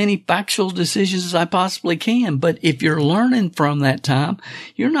made as many factual decisions as I possibly can. But if you're learning from that time,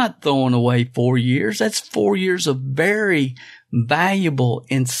 you're not throwing away 4 years. That's 4 years of very valuable,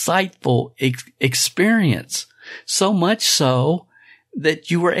 insightful experience. So much so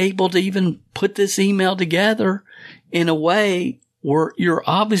that you were able to even put this email together in a way where you're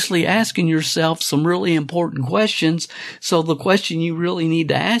obviously asking yourself some really important questions. So the question you really need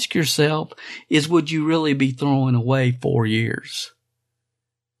to ask yourself is, would you really be throwing away 4 years?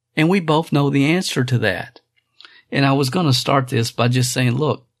 And we both know the answer to that. And I was going to start this by just saying,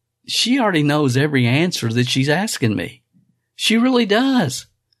 look, she already knows every answer that she's asking me. She really does.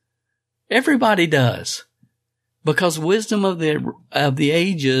 Everybody does. Because wisdom of the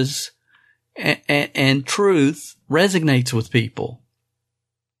ages and truth resonates with people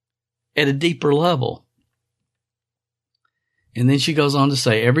at a deeper level. And then she goes on to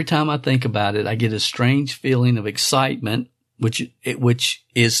say, every time I think about it, I get a strange feeling of excitement, which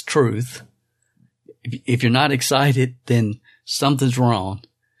is truth. If you're not excited, then something's wrong.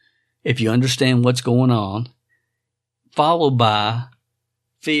 If you understand what's going on, followed by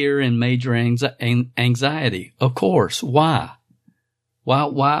fear and major anxiety. Of course. Why?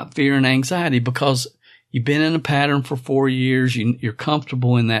 Why fear and anxiety? Because you've been in a pattern for 4 years. You're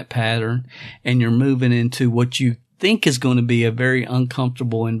comfortable in that pattern, and you're moving into what you think is going to be a very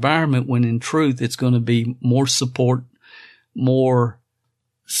uncomfortable environment, when in truth, it's going to be more support, more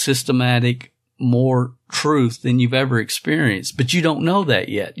systematic, more truth than you've ever experienced. But you don't know that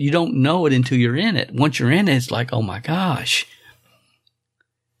yet. You don't know it until you're in it. Once you're in it, it's like, oh my gosh.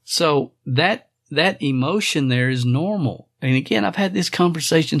 So that emotion there is normal. And again, I've had this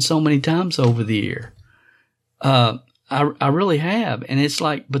conversation so many times over the year. I really have. And it's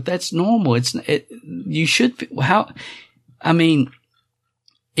like, but that's normal. You should,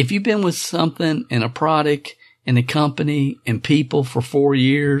 if you've been with something and a product and a company and people for 4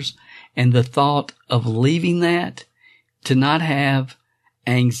 years, and the thought of leaving that, to not have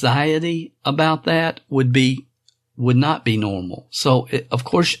anxiety about that would not be normal. So of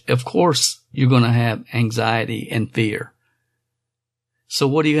course you're going to have anxiety and fear. So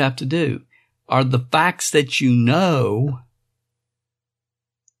what do you have to do? Are the facts that you know,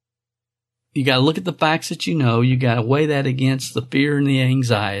 you got to look at the facts that you know, you got to weigh that against the fear and the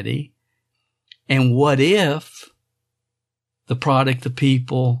anxiety. And what if the product, the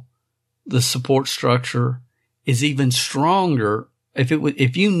people, the support structure is even stronger? If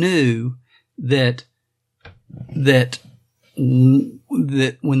you knew that when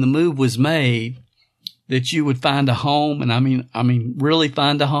the move was made, that you would find a home, and I mean really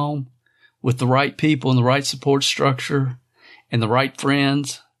find a home with the right people and the right support structure and the right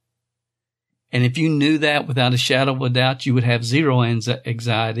friends. And if you knew that without a shadow of a doubt, you would have zero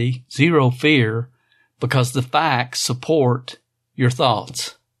anxiety, zero fear, because the facts support your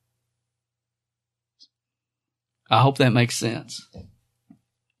thoughts. I hope that makes sense.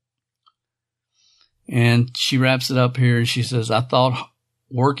 And she wraps it up here, and she says, I thought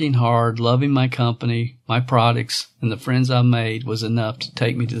working hard, loving my company, my products, and the friends I made was enough to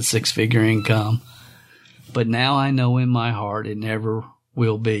take me to the 6-figure income. But now I know in my heart it never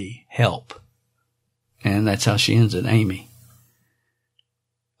will be. Help. And that's how she ends it, Amy.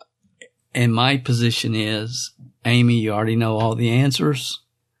 And my position is, Amy, you already know all the answers.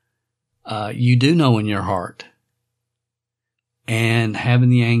 You do know in your heart. And having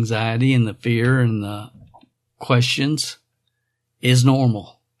the anxiety and the fear and the questions is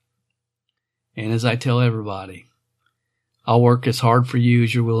normal. And as I tell everybody, I'll work as hard for you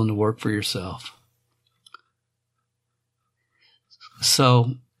as you're willing to work for yourself.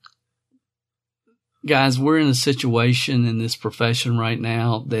 So, guys, we're in a situation in this profession right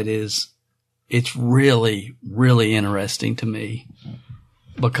now that it's really, really interesting to me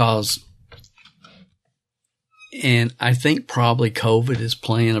because, and I think probably COVID is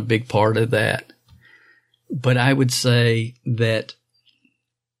playing a big part of that. But I would say that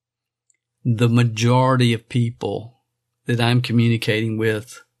the majority of people that I'm communicating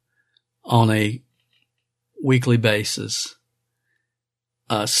with on a weekly basis,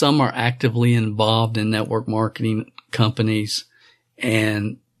 some are actively involved in network marketing companies,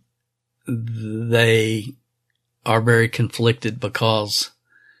 and they are very conflicted because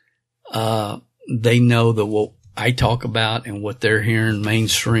they know that what I talk about and what they're hearing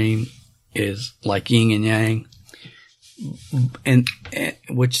mainstream is like yin and yang, and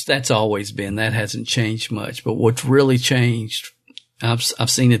which that's always been. That hasn't changed much. But what's really changed, I've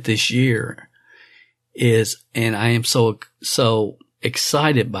seen it this year, is, and I am so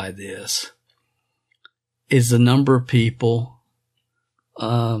excited by this, is the number of people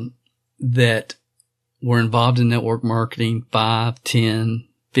that were involved in network marketing 5, 10,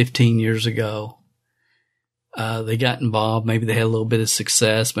 15 years ago. They got involved. Maybe they had a little bit of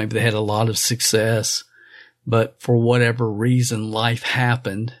success. Maybe they had a lot of success, but for whatever reason, life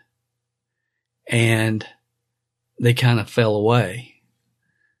happened and they kind of fell away,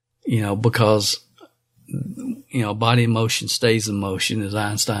 because, body in motion stays in motion, as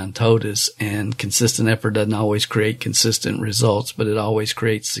Einstein told us, and consistent effort doesn't always create consistent results, but it always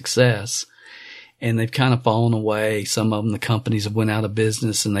creates success. And they've kind of fallen away. Some of them, the companies have went out of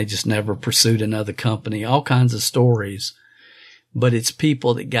business and they just never pursued another company. All kinds of stories. But it's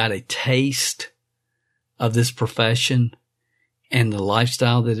people that got a taste of this profession and the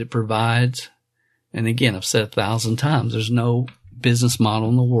lifestyle that it provides. And again, I've said 1,000 times, there's no business model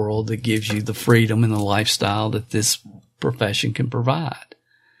in the world that gives you the freedom and the lifestyle that this profession can provide.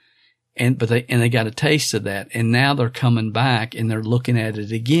 And they got a taste of that. And now they're coming back and they're looking at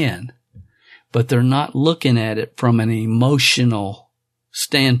it again. But they're not looking at it from an emotional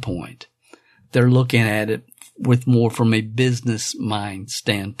standpoint. They're looking at it with more from a business mind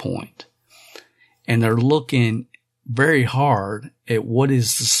standpoint. And they're looking very hard at what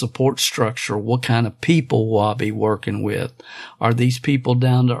is the support structure, what kind of people will I be working with? Are these people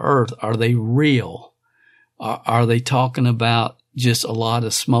down to earth? Are they real? Are they talking about just a lot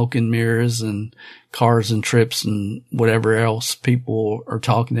of smoke and mirrors and cars and trips and whatever else people are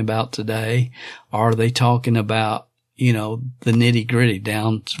talking about today? Are they talking about, the nitty gritty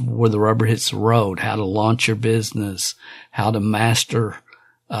down to where the rubber hits the road, how to launch your business, how to master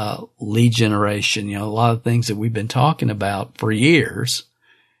lead generation, a lot of things that we've been talking about for years.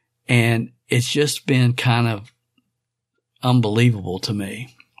 And it's just been kind of unbelievable to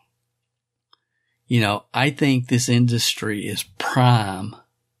me. I think this industry is prime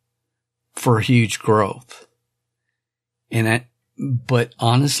for huge growth. But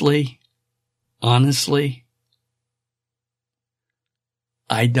honestly,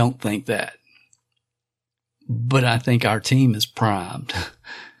 I don't think that. But I think our team is primed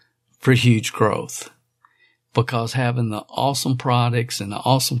for huge growth because having the awesome products and the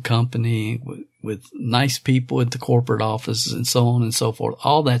awesome company with nice people at the corporate offices and so on and so forth,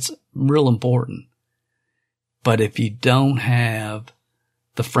 all that's real important. But if you don't have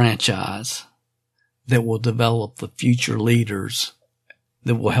the franchise that will develop the future leaders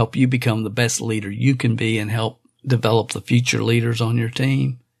that will help you become the best leader you can be and help develop the future leaders on your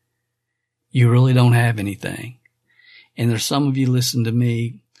team, you really don't have anything. And there's some of you listen to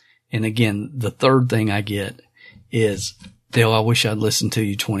me. And again, the third thing I get is, Dale, I wish I'd listened to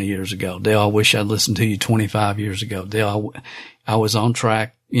you 20 years ago. Dale, I wish I'd listened to you 25 years ago. Dale, I was on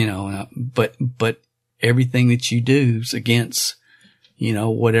track, but everything that you do is against,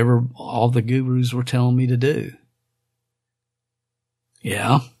 whatever all the gurus were telling me to do.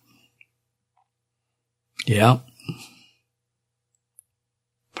 Yeah.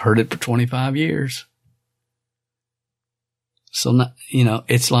 Heard it for 25 years. So,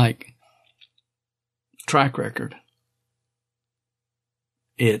 it's like track record.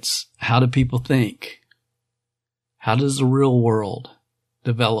 It's how do people think? How does the real world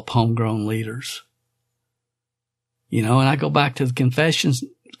develop homegrown leaders? And I go back to the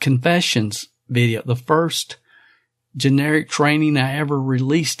confessions video. The first generic training I ever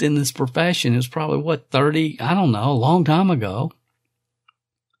released in this profession. It was probably 30, I don't know, a long time ago.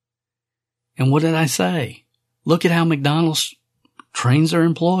 And what did I say? Look at how McDonald's trains their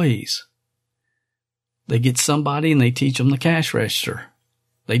employees. They get somebody and they teach them the cash register.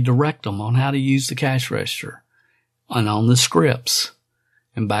 They direct them on how to use the cash register and on the scripts.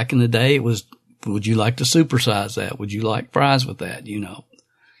 And back in the day, it was, would you like to supersize that? Would you like fries with that?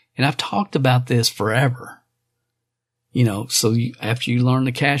 And I've talked about this forever. So after you learn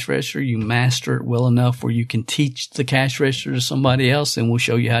the cash register, you master it well enough where you can teach the cash register to somebody else, and we'll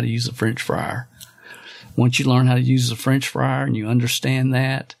show you how to use a French fryer. Once you learn how to use a French fryer and you understand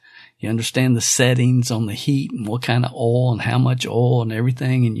that, you understand the settings on the heat and what kind of oil and how much oil and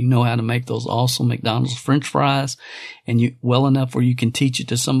everything, and you know how to make those awesome McDonald's French fries, and you well enough where you can teach it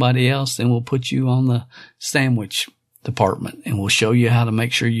to somebody else, then we'll put you on the sandwich department and we'll show you how to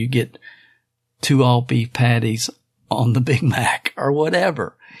make sure you get 2 all beef patties on the Big Mac or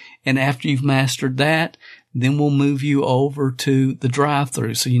whatever. And after you've mastered that, then we'll move you over to the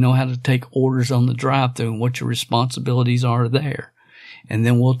drive-thru, so you know how to take orders on the drive-thru and what your responsibilities are there. And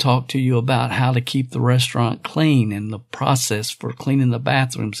then we'll talk to you about how to keep the restaurant clean and the process for cleaning the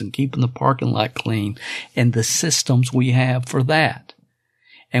bathrooms and keeping the parking lot clean and the systems we have for that.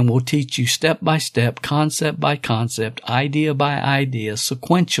 And we'll teach you step by step, concept by concept, idea by idea,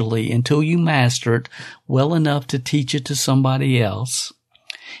 sequentially until you master it well enough to teach it to somebody else.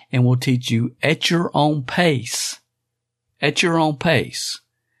 And we'll teach you at your own pace. At your own pace.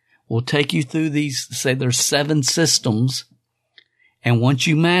 We'll take you through these, say there's 7 systems. And once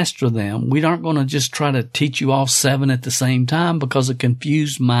you master them, we aren't going to just try to teach you all 7 at the same time, because a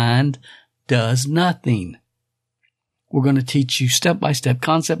confused mind does nothing. We're going to teach you step by step,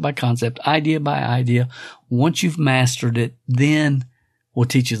 concept by concept, idea by idea. Once you've mastered it, then we'll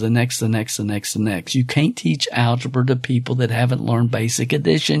teach you the next. You can't teach algebra to people that haven't learned basic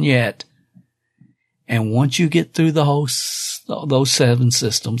addition yet. And once you get through those 7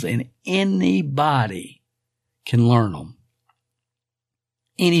 systems, and anybody can learn them.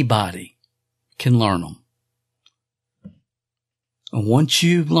 Anybody can learn them. And once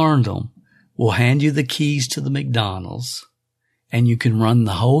you've learned them, we'll hand you the keys to the McDonald's, and you can run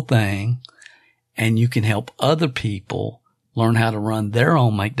the whole thing, and you can help other people learn how to run their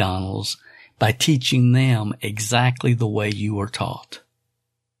own McDonald's by teaching them exactly the way you were taught.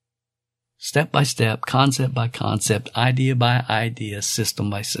 Step by step, concept by concept, idea by idea, system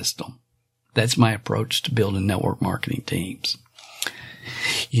by system. That's my approach to building network marketing teams.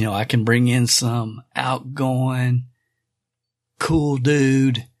 I can bring in some outgoing, cool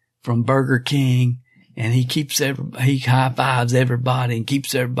dude from Burger King, and he high fives everybody and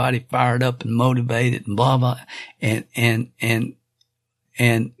keeps everybody fired up and motivated and blah, blah. And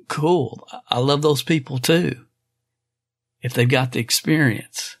cool. I love those people too, if they've got the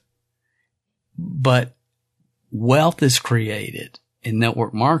experience. But wealth is created in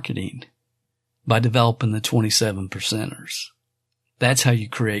network marketing by developing the 27 percenters. That's how you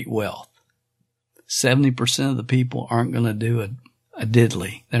create wealth. 70% of the people aren't going to do a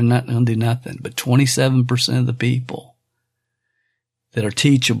diddly. They're not going to do nothing. But 27% of the people that are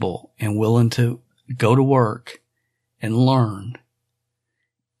teachable and willing to go to work and learn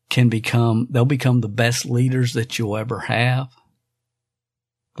they'll become the best leaders that you'll ever have.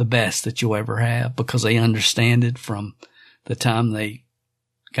 The best that you'll ever have, because they understand it from the time they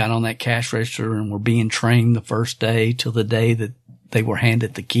got on that cash register and were being trained the first day till the day that they were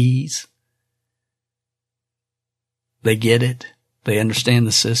handed the keys. They get it. They understand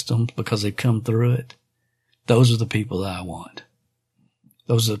the systems because they've come through it. Those are the people that I want.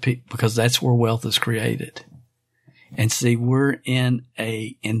 Those are the people, because that's where wealth is created. And see, we're in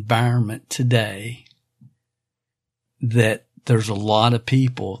a environment today that there's a lot of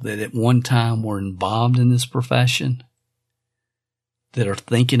people that at one time were involved in this profession that are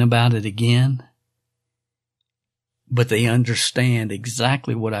thinking about it again, but they understand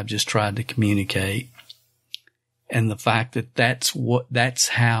exactly what I've just tried to communicate. And the fact that that's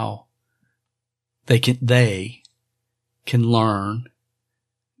how they can learn,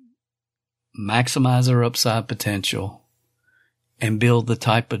 maximize their upside potential, and build the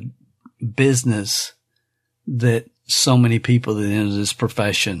type of business that so many people that enter this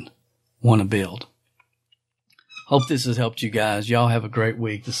profession want to build. Hope this has helped you guys. Y'all have a great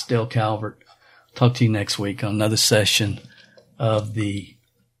week. This is Dale Calvert. Talk to you next week on another session of the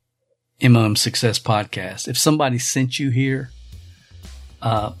MLM Success Podcast. If somebody sent you here,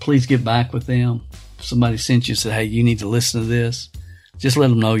 please get back with them. If somebody sent you and said, hey, you need to listen to this, just let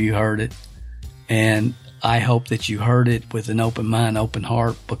them know you heard it. And I hope that you heard it with an open mind, open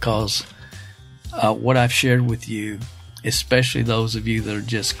heart, because what I've shared with you, especially those of you that are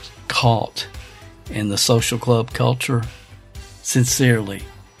just caught in the social club culture, sincerely,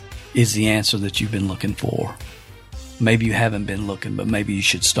 is the answer that you've been looking for. Maybe you haven't been looking, but maybe you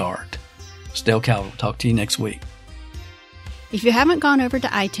should start. Dale Calvert, talk to you next week. If you haven't gone over to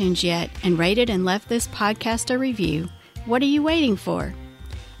iTunes yet and rated and left this podcast a review, what are you waiting for?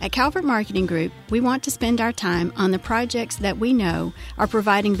 At Calvert Marketing Group, we want to spend our time on the projects that we know are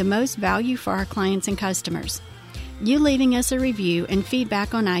providing the most value for our clients and customers. You leaving us a review and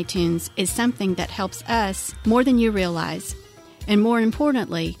feedback on iTunes is something that helps us more than you realize. And more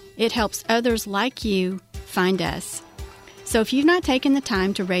importantly, it helps others like you find us. So if you've not taken the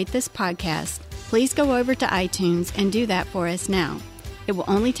time to rate this podcast, please go over to iTunes and do that for us now. It will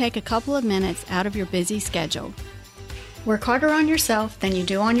only take a couple of minutes out of your busy schedule. Work harder on yourself than you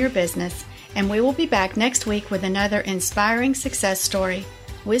do on your business, and we will be back next week with another inspiring success story,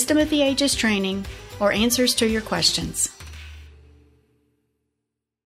 wisdom of the ages training, or answers to your questions.